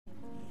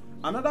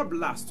Another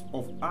blast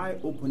of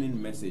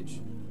eye-opening message.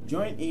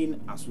 Join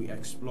in as we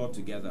explore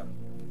together.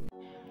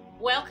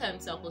 Welcome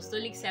to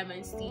Apostolic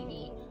Sermons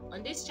TV.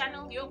 On this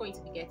channel, you're going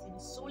to be getting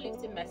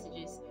soul-lifting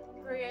messages,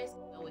 prayers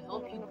that will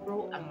help you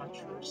grow and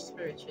mature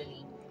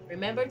spiritually.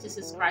 Remember to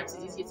subscribe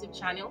to this YouTube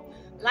channel,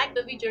 like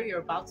the video you're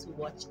about to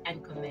watch,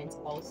 and comment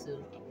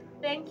also.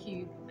 Thank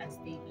you and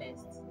stay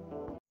blessed.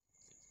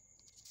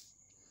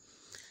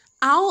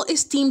 Our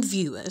esteemed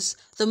viewers,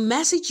 the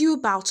message you're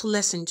about to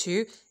listen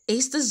to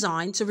is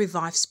designed to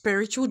revive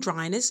spiritual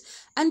dryness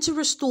and to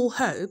restore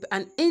hope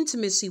and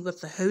intimacy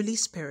with the Holy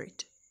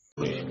Spirit.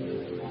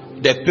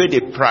 They paid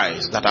a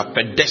price that have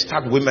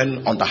pedestaled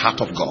women on the heart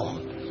of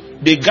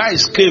God. The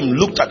guys came,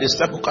 looked at the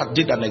sepulchre,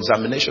 did an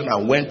examination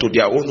and went to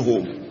their own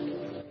home.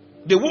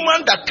 The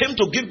woman that came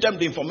to give them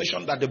the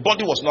information that the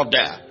body was not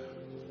there,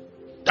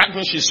 that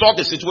means she saw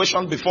the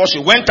situation before she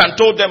went and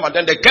told them, and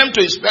then they came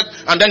to inspect,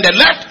 and then they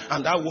left,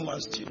 and that woman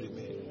still remained.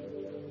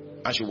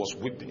 And she was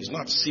weeping. It's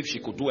not as if she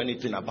could do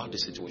anything about the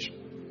situation.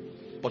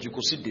 But you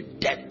could see the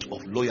depth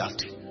of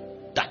loyalty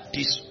that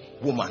this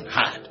woman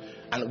had.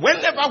 And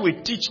whenever we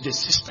teach the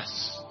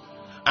sisters,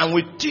 and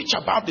we teach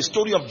about the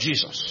story of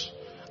Jesus,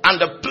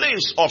 and the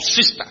place of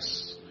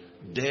sisters,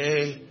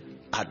 they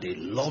are the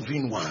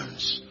loving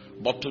ones.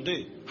 But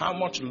today, how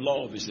much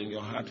love is in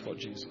your heart for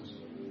Jesus?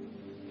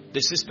 The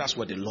sisters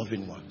were the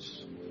loving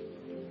ones.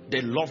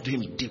 They loved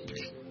him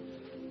deeply.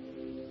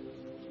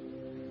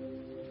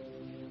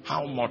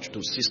 How much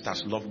do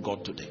sisters love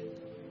God today?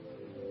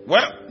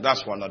 Well,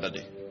 that's for another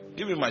day.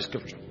 Give me my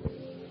scripture.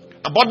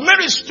 But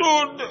Mary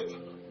stood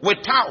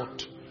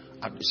without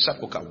at the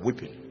sepulchre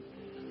weeping.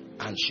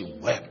 And she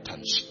wept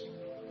and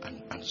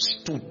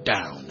stood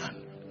down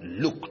and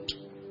looked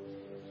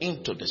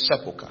into the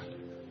sepulchre.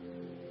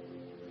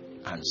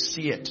 And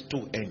seeth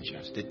two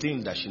angels. The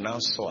thing that she now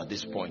saw at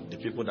this point, the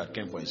people that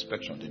came for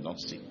inspection did not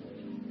see.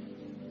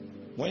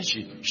 When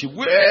she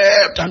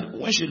wept, and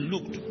when she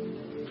looked,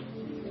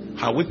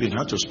 her weeping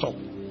had to stop,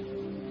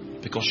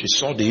 because she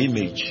saw the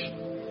image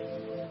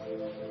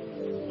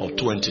of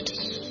two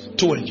entities.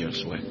 Two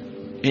angels were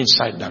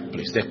inside that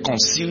place. They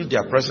concealed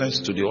their presence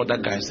to the other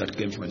guys that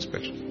came for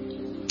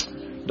inspection.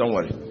 Don't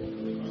worry.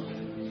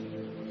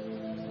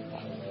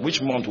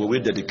 Which month will we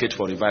dedicate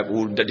for revival?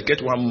 We'll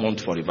dedicate 1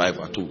 month for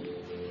revival to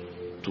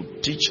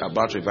teach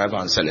about revival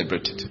and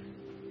celebrate it.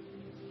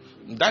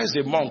 That is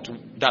the month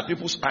that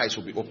people's eyes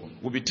will be open.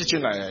 We'll be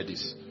teaching like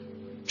this.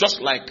 Just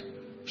like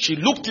she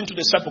looked into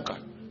the sepulchre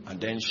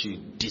and then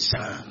she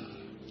discerned.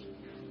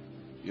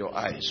 Your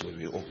eyes will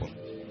be open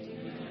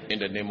in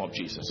the name of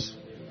Jesus.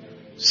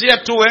 See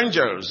two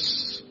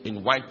angels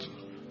in white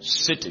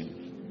sitting.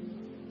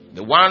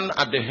 The one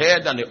at the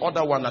head and the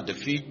other one at the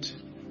feet,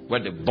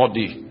 where the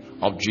body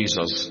of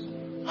Jesus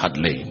had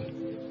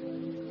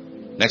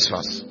lain. Next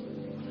verse.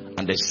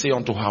 And they say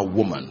unto her,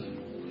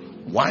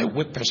 Woman, why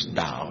weepest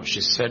thou?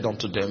 She said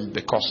unto them,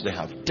 Because they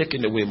have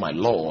taken away my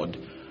Lord,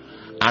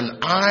 and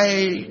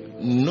I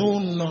know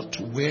not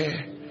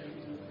where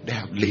they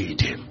have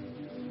laid him.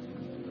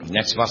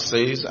 Next verse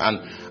says,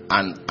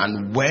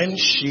 and when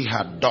she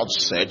had thus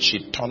said,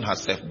 she turned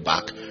herself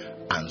back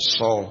and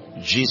saw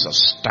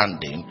Jesus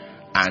standing,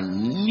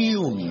 and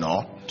knew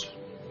not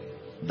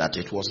that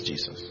it was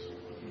Jesus.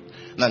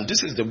 Now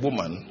this is the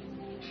woman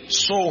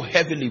so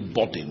heavily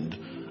burdened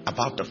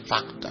about the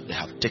fact that they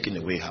have taken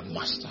away her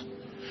master.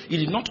 It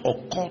did not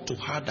occur to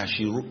her that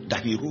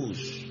he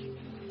rose.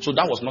 So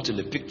that was not in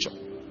the picture.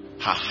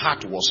 Her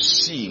heart was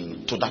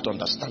sealed to that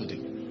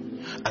understanding.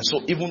 And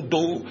so even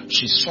though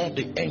she saw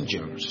the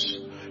angels,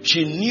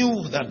 she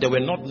knew that they were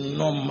not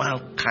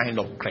normal kind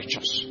of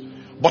creatures.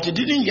 But it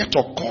didn't yet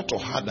occur to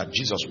her that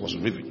Jesus was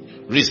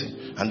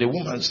risen. And the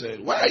woman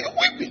said, Why are you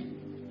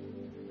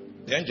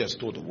weeping? The angels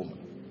told the woman,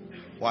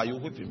 Why are you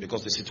weeping?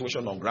 Because the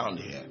situation on ground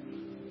here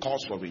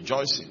calls for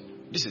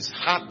rejoicing. This is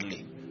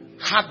hardly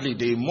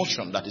the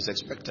emotion that is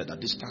expected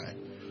at this time.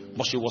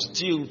 But she was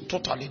still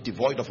totally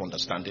devoid of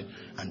understanding.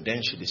 And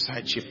then she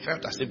decided, she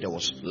felt as if there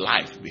was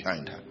life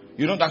behind her.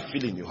 You know that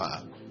feeling you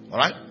have, all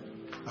right?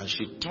 And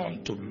she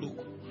turned to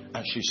look,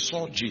 and she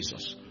saw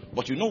Jesus.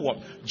 But you know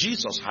what?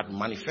 Jesus had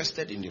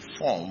manifested in the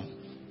form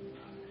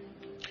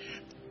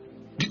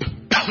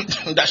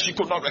that she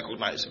could not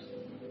recognize him.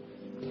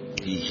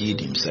 He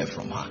hid himself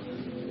from her,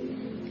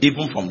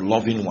 even from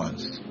loving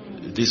ones.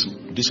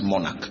 This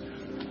monarch,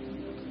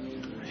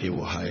 he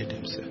will hide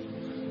himself.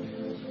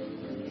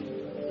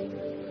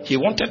 He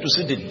wanted to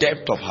see the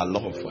depth of her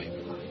love for him.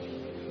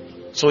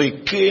 So he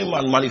came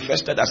and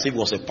manifested as if he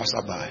was a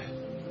passerby.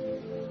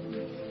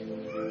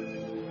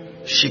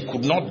 She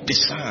could not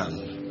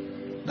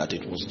discern that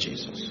it was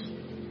Jesus.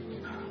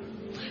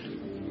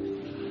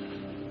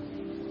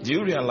 Do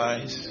you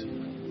realize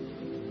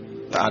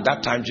that at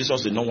that time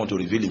Jesus did not want to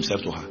reveal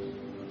himself to her?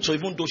 So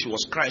even though she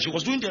was crying, she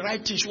was doing the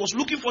right thing. She was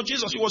looking for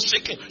Jesus. She was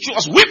shaking. She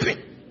was weeping.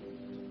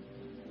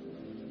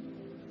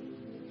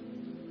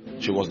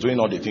 She was doing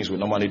all the things we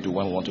normally do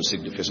when we want to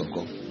seek the face of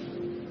God.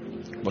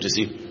 But you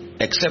see,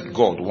 except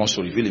God wants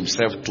to reveal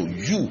himself to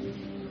you,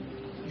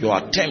 your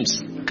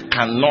attempts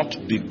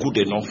cannot be good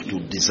enough to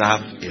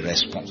deserve a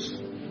response.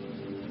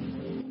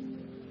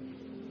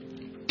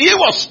 He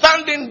was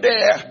standing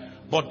there,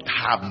 but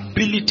her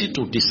ability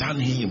to discern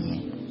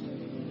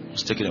him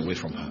was taken away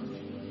from her.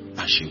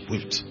 And she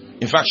wept.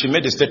 In fact, she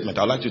made a statement.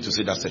 I'd like you to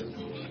see that statement.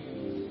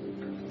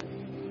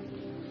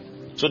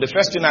 So the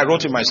first thing I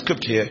wrote in my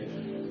script here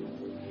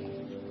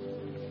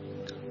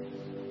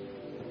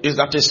is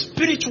that a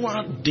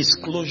spiritual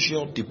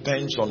disclosure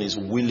depends on his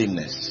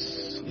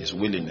willingness. His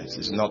willingness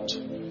is not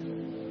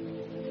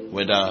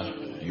whether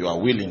you are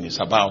willing, it's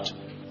about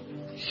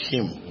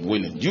him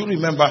willing. Do you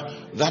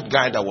remember that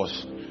guy that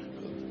was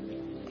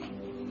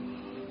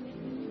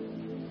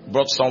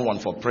brought someone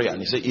for prayer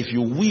and he said, if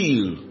you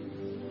will,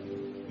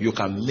 you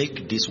can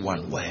make this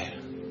one well.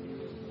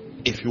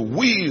 If you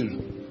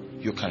will,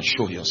 you can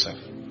show yourself.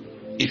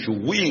 If you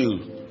will,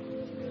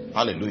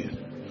 hallelujah.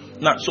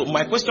 Now, so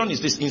my question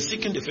is this: in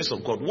seeking the face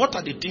of God, what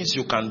are the things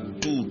you can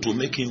do to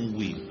make him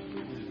will?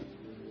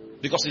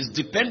 Because it's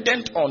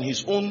dependent on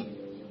his own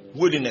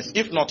willingness.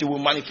 If not, he will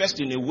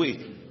manifest in a way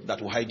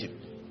that will hide him.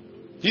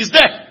 He's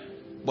there,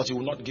 but he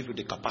will not give you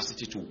the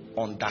capacity to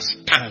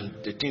understand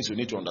the things you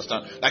need to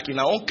understand. Like in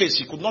our own case,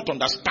 she could not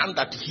understand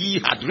that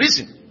he had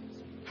risen.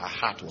 Her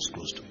heart was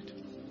closed to it.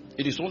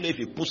 It is only if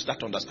he puts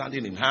that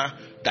understanding in her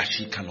that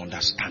she can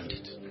understand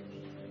it.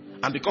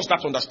 And because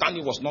that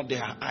understanding was not there,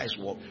 her eyes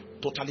were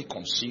totally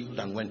concealed.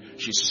 And when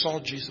she saw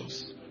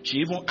Jesus, she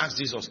even asked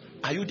Jesus,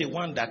 are you the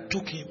one that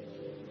took him?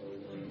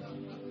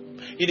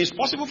 It is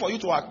possible for you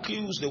to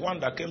accuse the one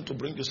that came to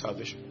bring you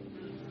salvation,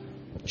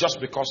 just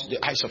because the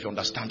eyes of your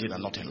understanding are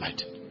not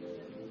enlightened.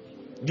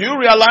 Do you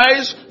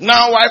realize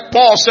now why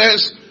Paul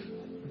says,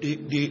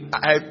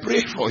 I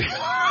pray for you?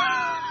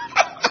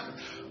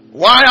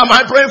 Why am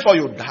I praying for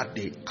you? That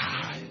the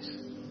eyes.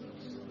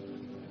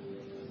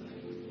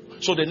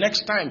 So the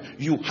next time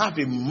you have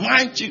a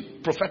mighty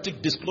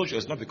prophetic disclosure,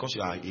 it's not because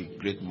you are a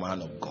great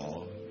man of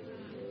God.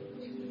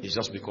 It's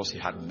just because he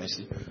had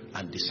mercy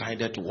and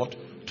decided to what?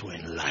 To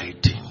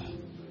enlighten.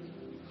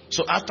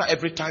 So after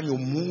every time you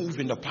move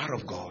in the power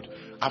of God,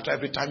 after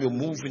every time you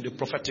move in the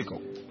prophetic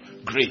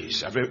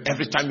grace,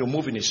 every time you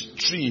move in a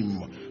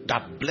stream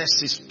that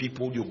blesses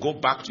people, you go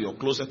back to your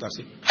closet and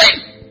say,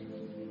 hey,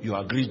 you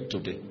agreed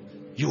today.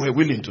 You were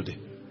willing today.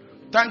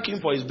 Thank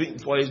him for his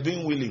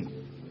being willing.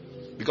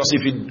 Because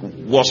if he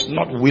was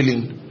not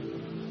willing,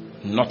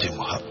 nothing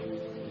will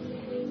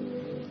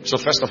happen. So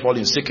first of all,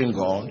 in seeking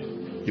God,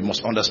 you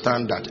must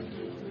understand that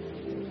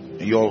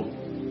your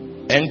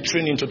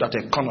entering into that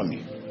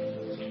economy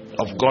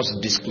of God's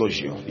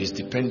disclosure is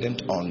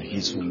dependent on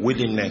his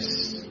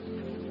willingness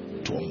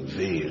to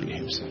unveil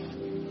himself.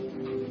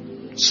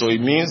 So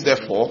it means,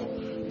 therefore,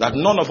 that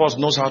none of us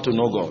knows how to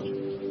know God.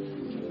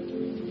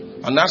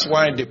 And that's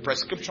why the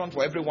prescription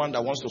for everyone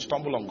that wants to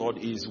stumble on God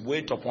is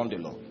wait upon the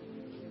Lord.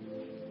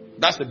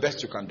 That's the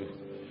best you can do.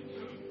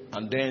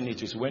 And then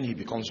it is when he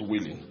becomes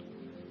willing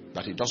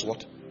that he does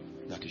what?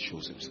 That he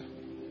shows himself.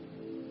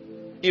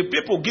 If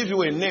people give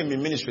you a name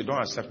in ministry, don't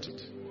accept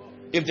it.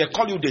 If they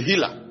call you the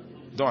healer,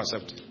 don't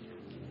accept it.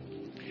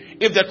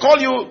 If they call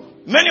you,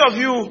 many of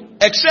you,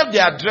 except they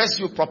address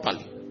you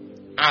properly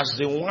as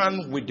the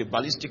one with the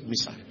ballistic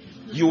missile,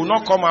 you will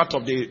not come out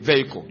of the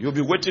vehicle. You'll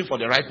be waiting for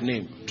the right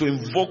name to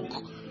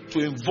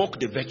invoke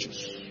the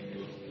virtues.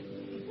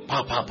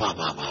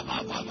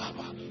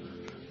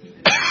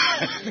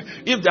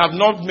 If they have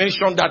not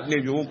mentioned that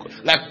name, you won't.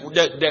 Like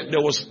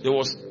there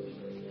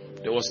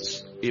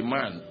was a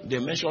man. They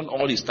mentioned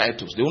all his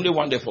titles. The only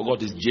one they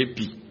forgot is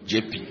JP.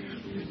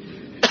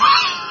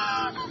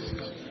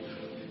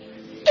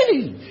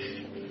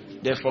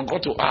 They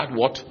forgot to add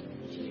what?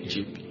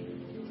 JP.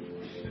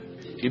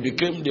 He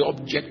became the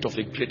object of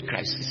a great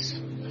crisis.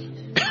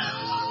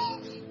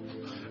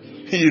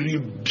 He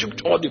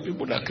rebuked all the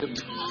people that came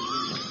to him.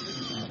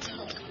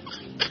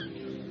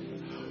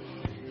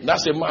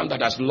 That's a man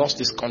that has lost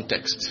his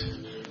context.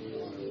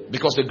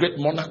 Because the great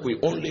monarch will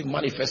only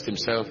manifest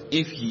himself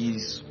if he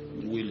is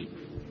willing.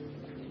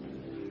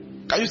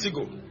 Can you still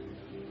go?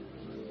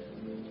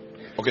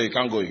 Okay, you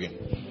can't go again.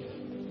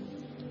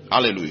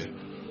 Hallelujah.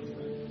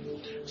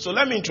 So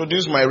let me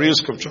introduce my real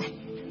scripture.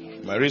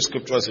 My real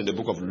scripture is in the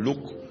book of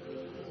Luke,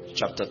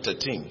 chapter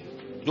 13.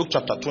 Luke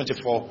chapter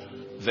 24,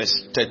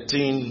 verse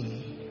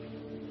 13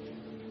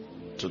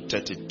 to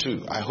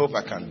 32. I hope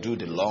I can do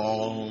the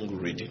long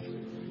reading.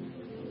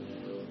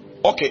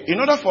 Okay, in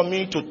order for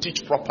me to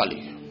teach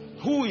properly,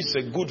 who is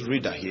a good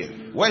reader here?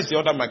 Where's the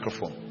other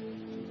microphone?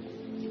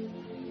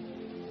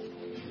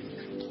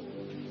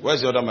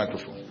 Where's the other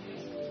microphone?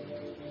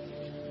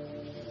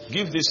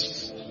 Give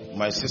this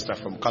my sister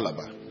from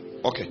Calabar.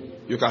 Okay,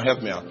 you can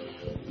help me out.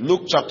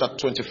 Luke chapter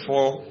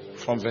 24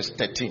 from verse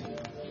 13.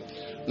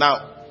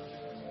 Now,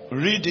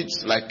 read it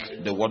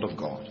like the word of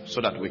God so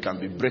that we can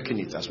be breaking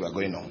it as we are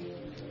going on.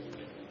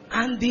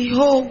 And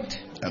behold,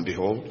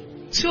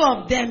 two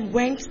of them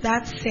went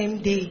that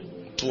same day.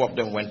 To a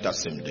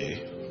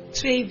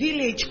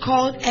village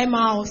called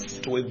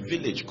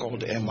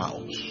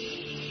Emmaus.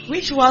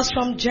 Which Which was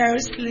from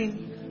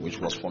Jerusalem. which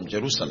was from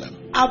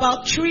Jerusalem,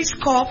 about 80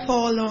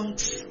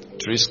 furlongs.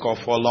 80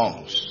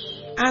 furlongs.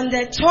 And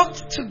they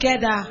talked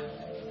together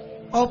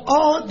of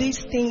all these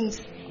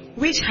things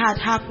which had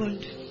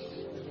happened.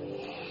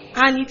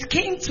 And it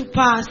came to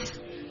pass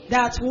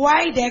that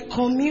while they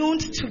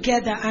communed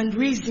together and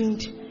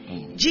reasoned,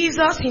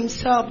 Jesus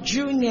himself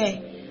drew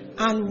near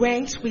and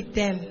went with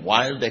them.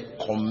 While they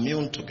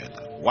communed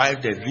together, while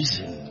they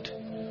reasoned,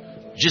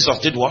 Jesus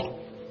did what?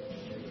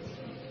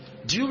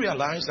 Do you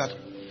realize that?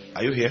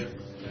 Are you here?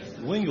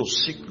 When you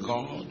seek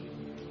God,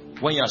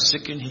 when you are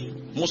seeking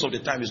Him, most of the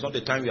time it's not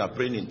the time you are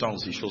praying in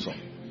tongues He shows up.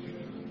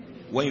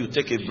 When you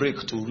take a break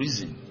to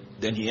reason,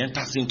 then He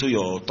enters into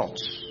your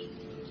thoughts.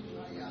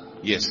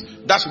 Yes,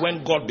 that's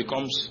when God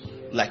becomes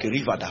like a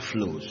river that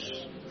flows.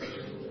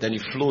 Then He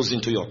flows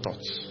into your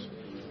thoughts.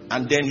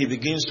 And then He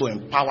begins to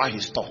empower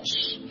His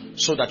thoughts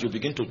so that you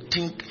begin to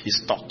think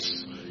His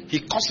thoughts.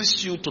 He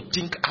causes you to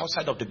think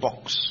outside of the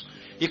box.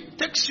 It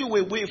takes you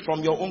away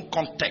from your own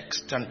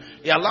context and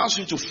He allows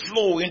you to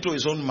flow into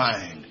His own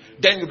mind.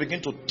 Then you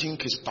begin to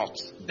think His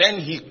thoughts. Then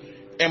He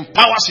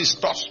empowers His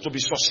thoughts to be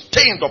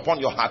sustained upon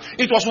your heart.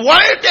 It was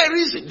while there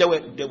is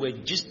they were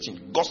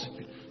gisting,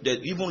 gossiping. They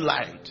even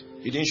lied.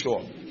 He didn't show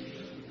up.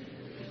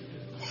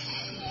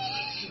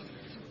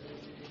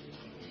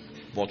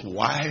 But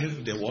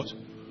while they what?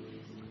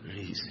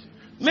 Reason.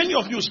 Many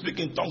of you speak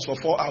in tongues for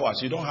 4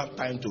 hours. You don't have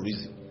time to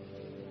reason.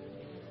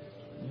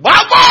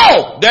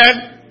 Bravo!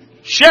 Then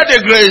share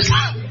the grace.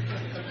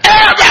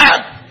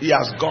 Amen. He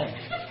has gone.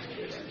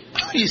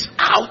 He's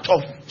out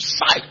of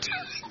sight.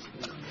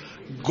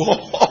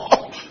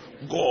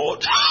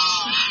 God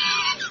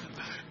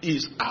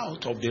is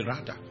out of the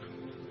radar.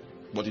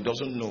 But he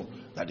doesn't know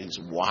that it's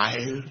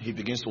while he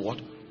begins to what?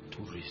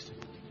 To reason.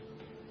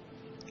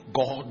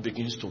 God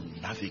begins to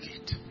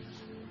navigate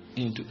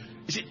into.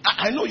 You see,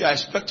 I know you are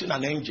expecting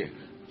an angel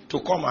to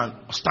come and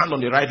stand on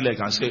the right leg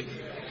and say,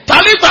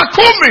 Talitha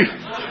Kumi!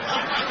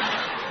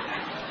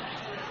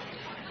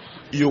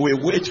 You will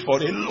wait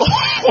for a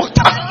long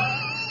time.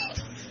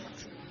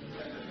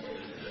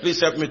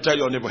 Please help me tell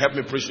your neighbor. Help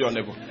me preach to your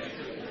neighbor.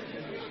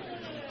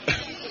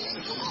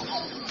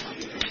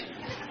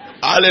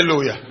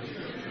 Hallelujah.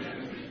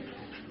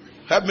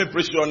 Help me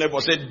preach to your neighbor.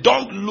 Say,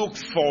 don't look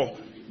for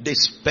the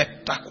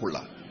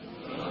spectacular.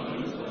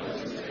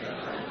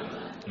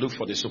 Look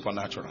for the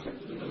supernatural.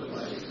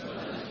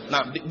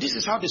 Now, this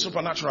is how the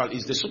supernatural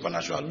is. The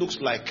supernatural looks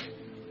like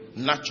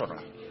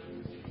natural,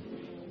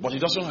 but it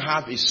doesn't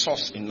have a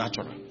source in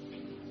natural.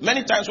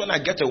 Many times when I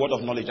get a word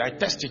of knowledge, I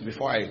test it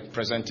before I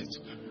present it.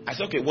 I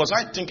say, okay, was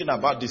I thinking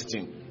about this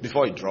thing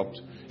before it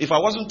dropped? If I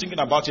wasn't thinking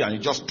about it and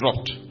it just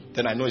dropped,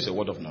 then I know it's a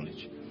word of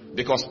knowledge.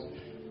 Because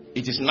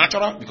it is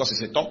natural, because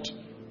it's a thought.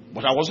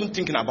 But I wasn't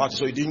thinking about it,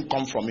 so it didn't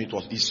come from me.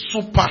 It's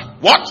super.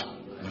 What?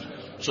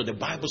 So the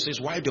Bible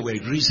says while they were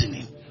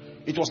reasoning,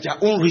 it was their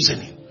own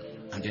reasoning.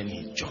 And then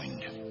he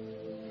joined them.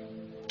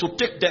 To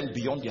take them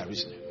beyond their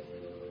reasoning.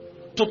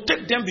 To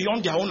take them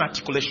beyond their own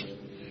articulation.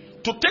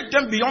 To take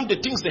them beyond the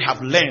things they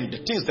have learned,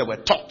 the things they were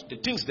taught, the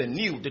things they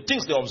knew, the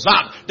things they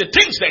observed, the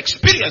things they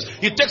experienced.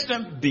 He takes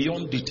them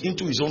beyond it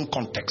into his own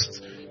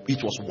context.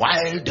 It was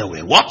while they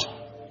were what?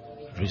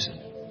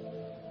 Reasoning.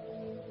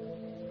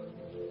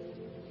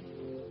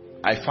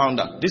 I found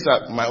that these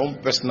are my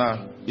own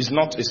personal, it's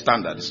not a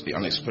standard, it's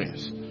an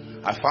experience.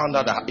 I found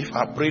out that if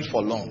I prayed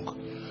for long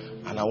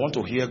and I want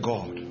to hear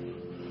God,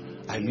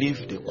 I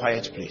leave the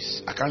quiet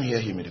place. I can't hear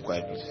him in the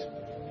quiet place.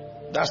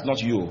 That's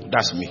not you,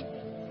 that's me.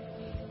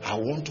 I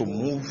want to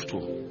move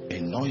to a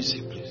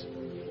noisy place.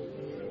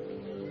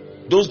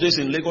 Those days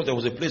in Lagos, there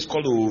was a place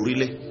called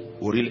Orile.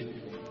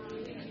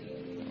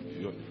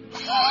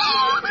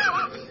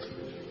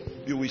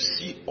 You will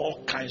see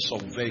all kinds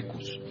of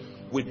vehicles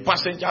with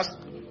passengers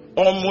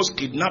almost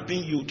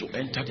kidnapping you to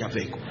enter their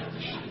vehicle.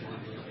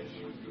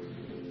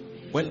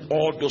 When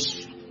all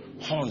those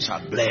horns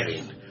are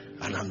blaring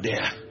and I'm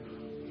there,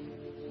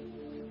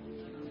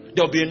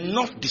 there will be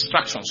enough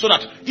distraction so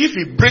that if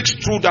he breaks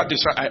through that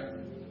distraction,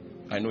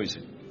 I know it's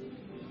it.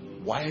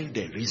 While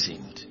they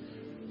reasoned,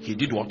 he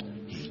did what?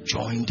 He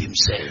joined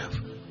himself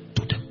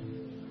to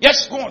them.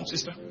 Yes, go on,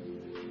 sister.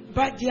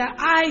 But their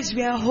eyes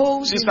were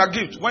holding. Sister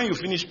Gift, when you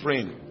finish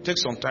praying, take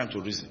some time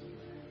to reason.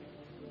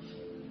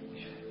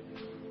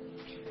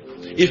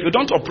 If you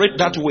don't operate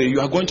that way, you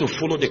are going to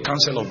follow the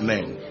counsel of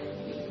men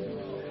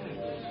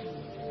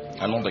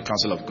and not the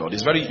counsel of God.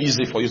 It's very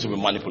easy for you to be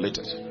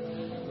manipulated.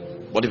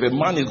 But if a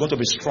man is going to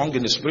be strong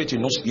in the spirit,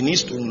 he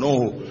needs to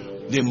know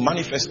the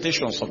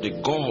manifestations of the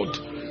God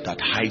that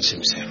hides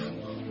himself.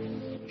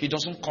 He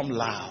doesn't come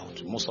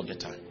loud most of the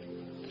time.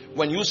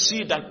 When you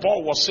see that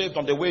Paul was saved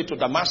on the way to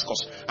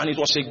Damascus and it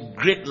was a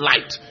great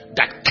light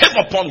that came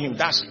upon him,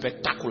 that's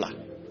spectacular.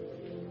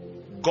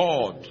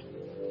 God,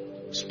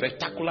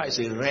 spectacular is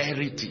a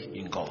rarity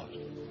in God.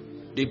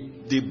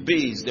 The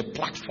base, the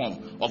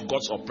platform of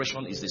God's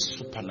operation is the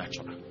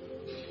supernatural.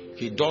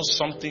 He does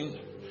something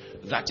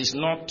that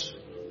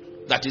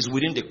is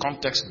within the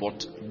context,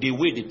 but the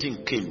way the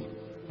thing came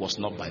was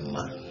not by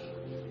man.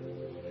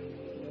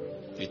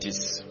 It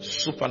is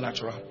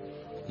supernatural,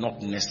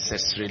 not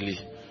necessarily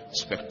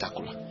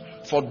spectacular.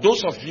 For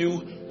those of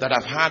you that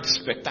have had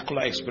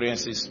spectacular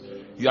experiences,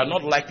 you are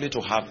not likely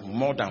to have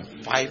more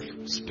than 5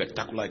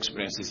 spectacular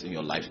experiences in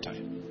your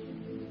lifetime.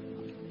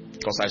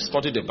 Because I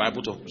studied the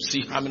Bible to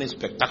see how many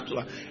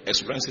spectacular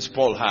experiences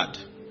Paul had.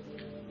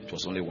 It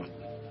was only 1.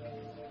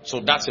 So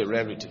that's a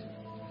rarity.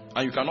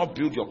 And you cannot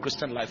build your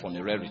Christian life on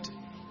a rarity.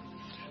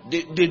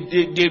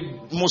 The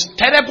most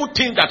terrible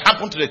thing that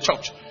happened to the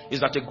church is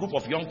that a group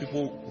of young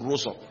people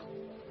rose up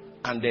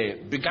and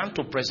they began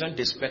to present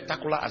the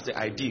spectacular as the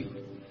ideal.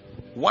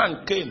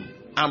 One came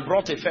and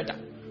brought a feather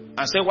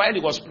and said, while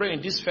he was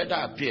praying, this feather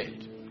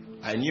appeared.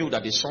 I knew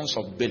that the sons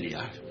of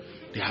Belial,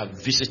 they have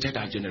visited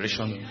our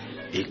generation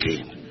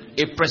again.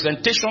 A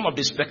presentation of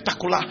the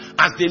spectacular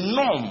as the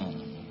norm.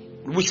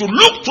 We should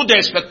look to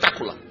the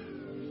spectacular.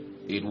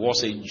 It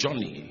was a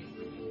journey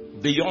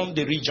beyond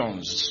the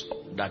regions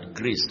that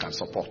grace can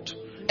support.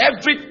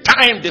 Every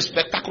time the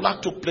spectacular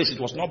took place, it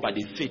was not by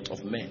the faith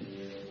of men.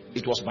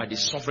 It was by the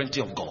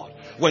sovereignty of God.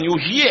 When you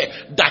hear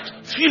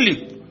that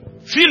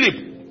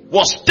Philip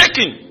was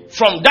taken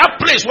from that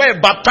place where he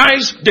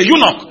baptized the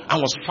eunuch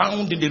and was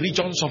found in the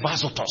regions of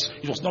Azotus,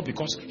 it was not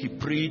because he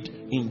prayed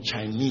in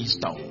Chinese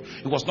tongue.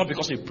 It was not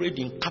because he prayed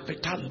in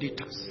capital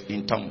letters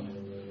in tongue.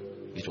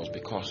 It was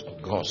because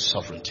of God's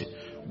sovereignty.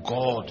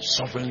 God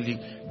sovereignly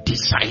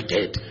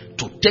decided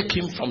to take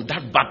him from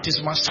that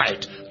baptismal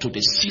site to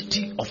the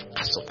city of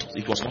Azotus.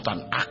 It was not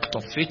an act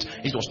of faith.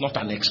 It was not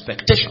an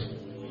expectation.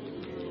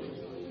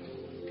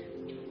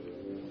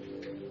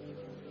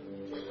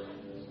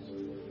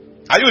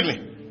 Are you with me?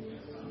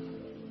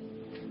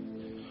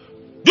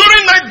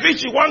 During night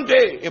vigil, one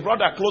day, a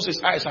brother closed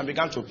his eyes and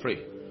began to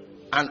pray.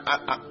 And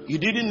he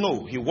didn't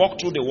know. He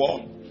walked through the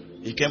wall.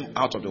 He came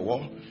out of the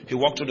wall. He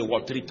walked through the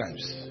wall 3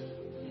 times.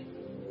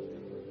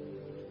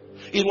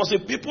 It was the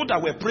people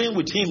that were praying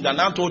with him that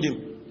now told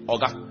him,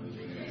 Oga,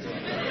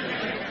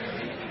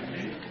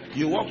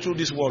 you walk through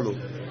this wall.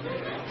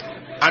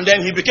 And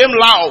then he became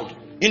loud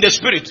in the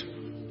spirit,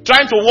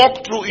 trying to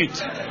walk through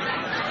it.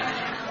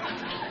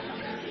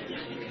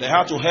 They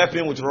had to help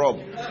him with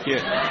rope.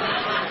 Here.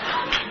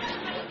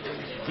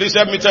 Please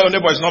help me tell your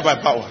neighbor, it's not by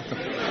power.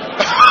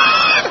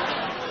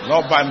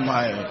 Not by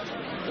might.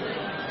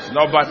 It's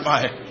not by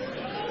might.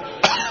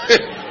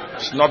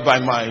 It's not by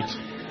might.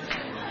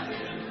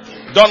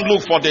 Don't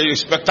look for the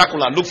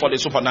spectacular, look for the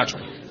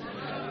supernatural.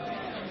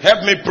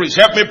 Help me preach,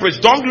 help me preach.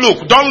 Don't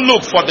look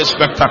for the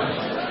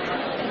spectacular.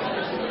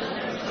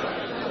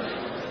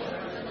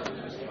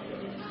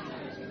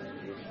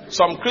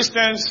 Some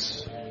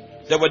Christians,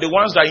 they were the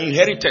ones that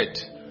inherited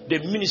the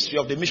ministry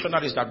of the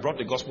missionaries that brought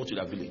the gospel to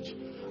their village.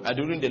 And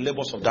during the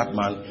labors of that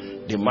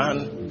man, the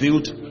man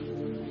built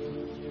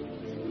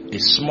a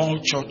small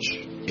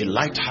church, a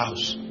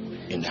lighthouse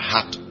in the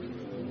heart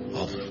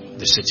of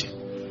the city.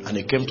 And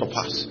it came to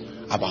pass.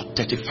 About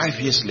 35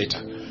 years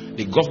later,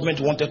 the government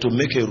wanted to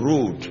make a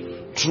road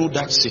through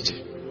that city.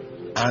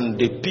 And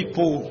the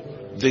people,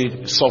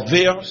 the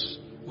surveyors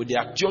with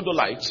their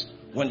theodolites,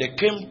 when they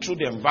came through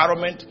the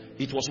environment,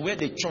 it was where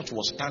the church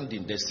was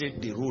standing. They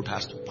said the road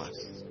has to pass.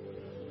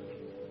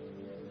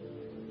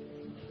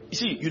 You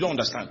see, you don't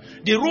understand.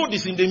 The road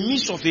is in the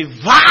midst of a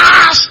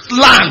vast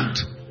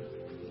land.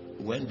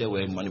 When they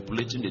were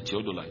manipulating the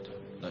theodolite,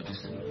 like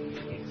this,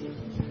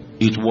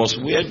 it was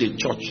where the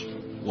church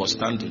was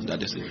standing that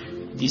they said,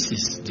 this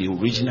is the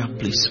original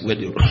place where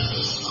the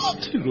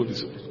road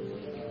is.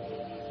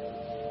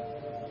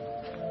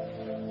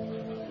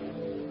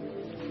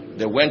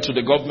 They went to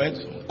the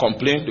government,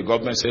 complained. The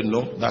government said,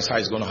 no, that's how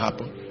it's going to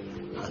happen.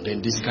 And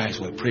then these guys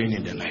were praying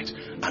in the night.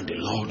 And the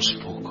Lord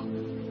spoke.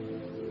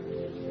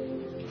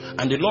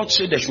 And the Lord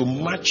said they should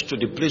march to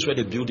the place where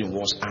the building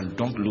was and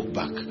don't look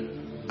back.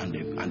 And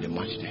they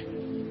marched there.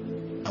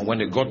 And when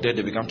they got there,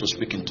 they began to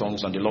speak in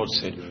tongues. And the Lord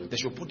said they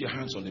should put their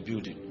hands on the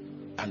building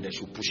and they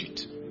should push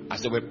it.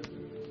 As they were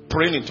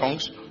praying in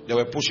tongues, they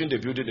were pushing the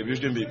building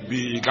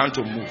began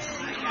to move.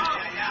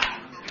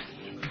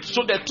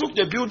 So they took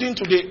the building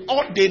to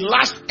the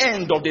last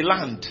end of the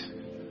land.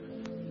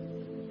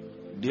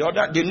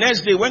 The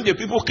next day, when the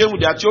people came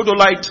with their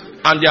theodolite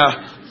and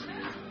their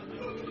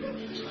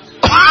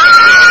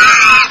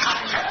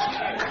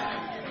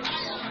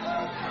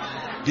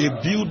the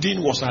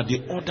building was at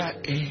the other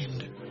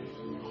end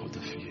of the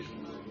field.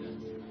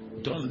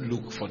 Don't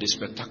look for the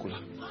spectacular.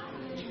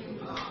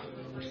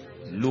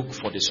 Look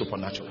for the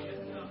supernatural.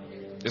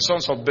 The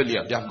sons of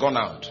Belial, they have gone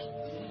out.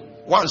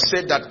 One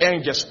said that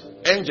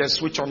angels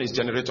switch on his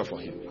generator for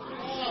him.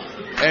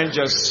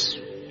 Angels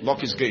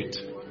lock his gate.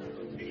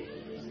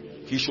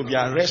 He should be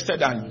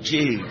arrested and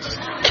jailed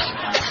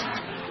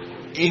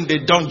in the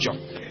dungeon.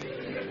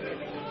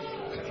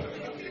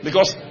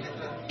 Because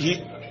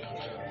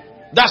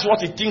that's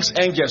what he thinks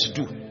angels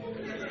do.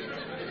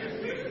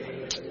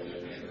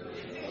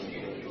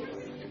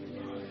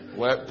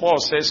 Well, Paul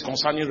says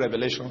concerning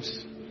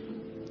revelations,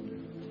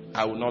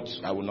 I will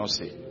not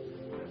say.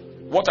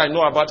 What I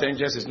know about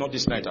angels is not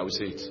this night, I will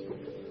say it.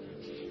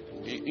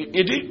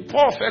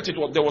 Paul felt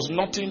there was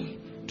nothing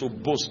to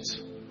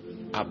boast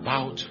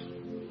about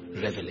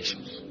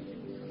revelations.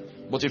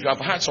 But if you have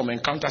had some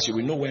encounters, you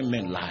will know when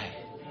men lie.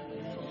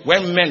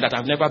 When men that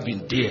have never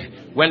been there,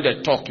 when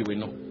they talk, you will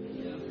know.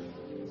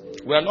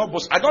 We are not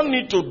both. I don't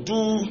need to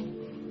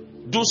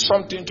do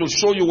something to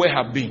show you where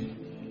I've been.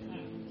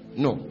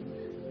 No.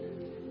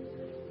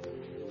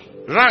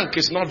 Rank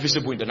is not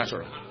visible in the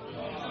natural.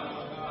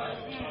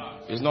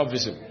 It's not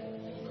visible.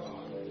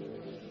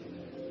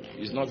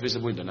 It's not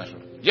visible in the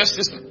natural. Yes,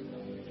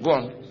 listen. Go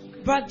on.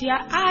 But their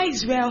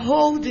eyes were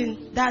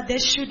holding that they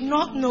should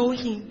not know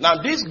him.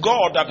 Now this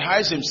God that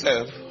hides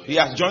himself, he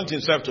has joined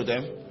himself to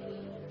them.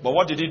 But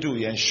what did he do?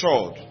 He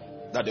ensured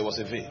that there was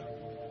a veil.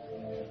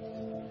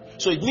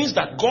 So it means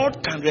that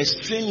God can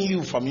restrain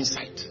you from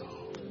insight.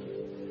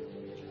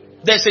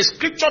 There's a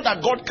scripture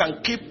that God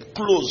can keep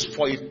closed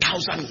for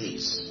 1,000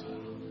 years.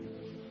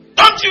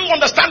 Don't you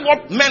understand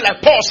what men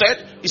like Paul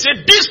said? He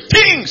said,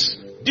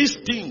 these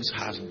things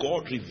has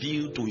God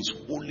revealed to his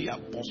holy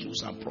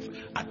apostles and prophets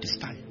at this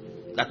time.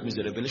 That means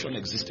the revelation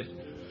existed.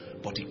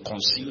 But he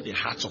concealed the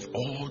hearts of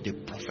all the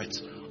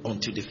prophets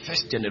until the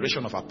first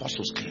generation of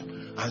apostles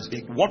came.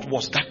 And what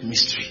was that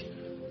mystery?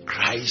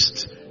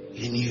 Christ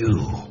in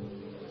you,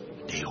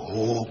 the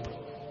hope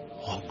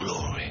of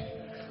glory.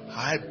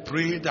 I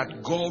pray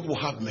that God will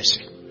have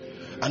mercy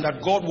and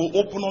that God will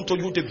open unto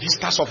you the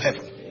vistas of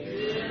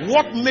heaven.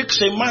 What makes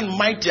a man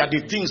mighty are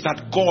the things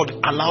that God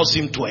allows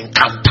him to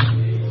encounter.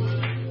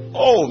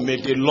 Oh, may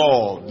the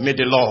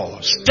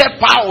Lord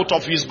step out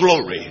of his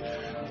glory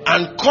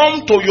and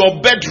come to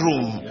your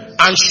bedroom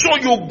and show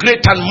you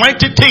great and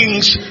mighty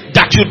things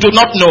that you do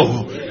not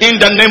know, in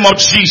the name of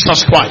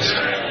Jesus Christ.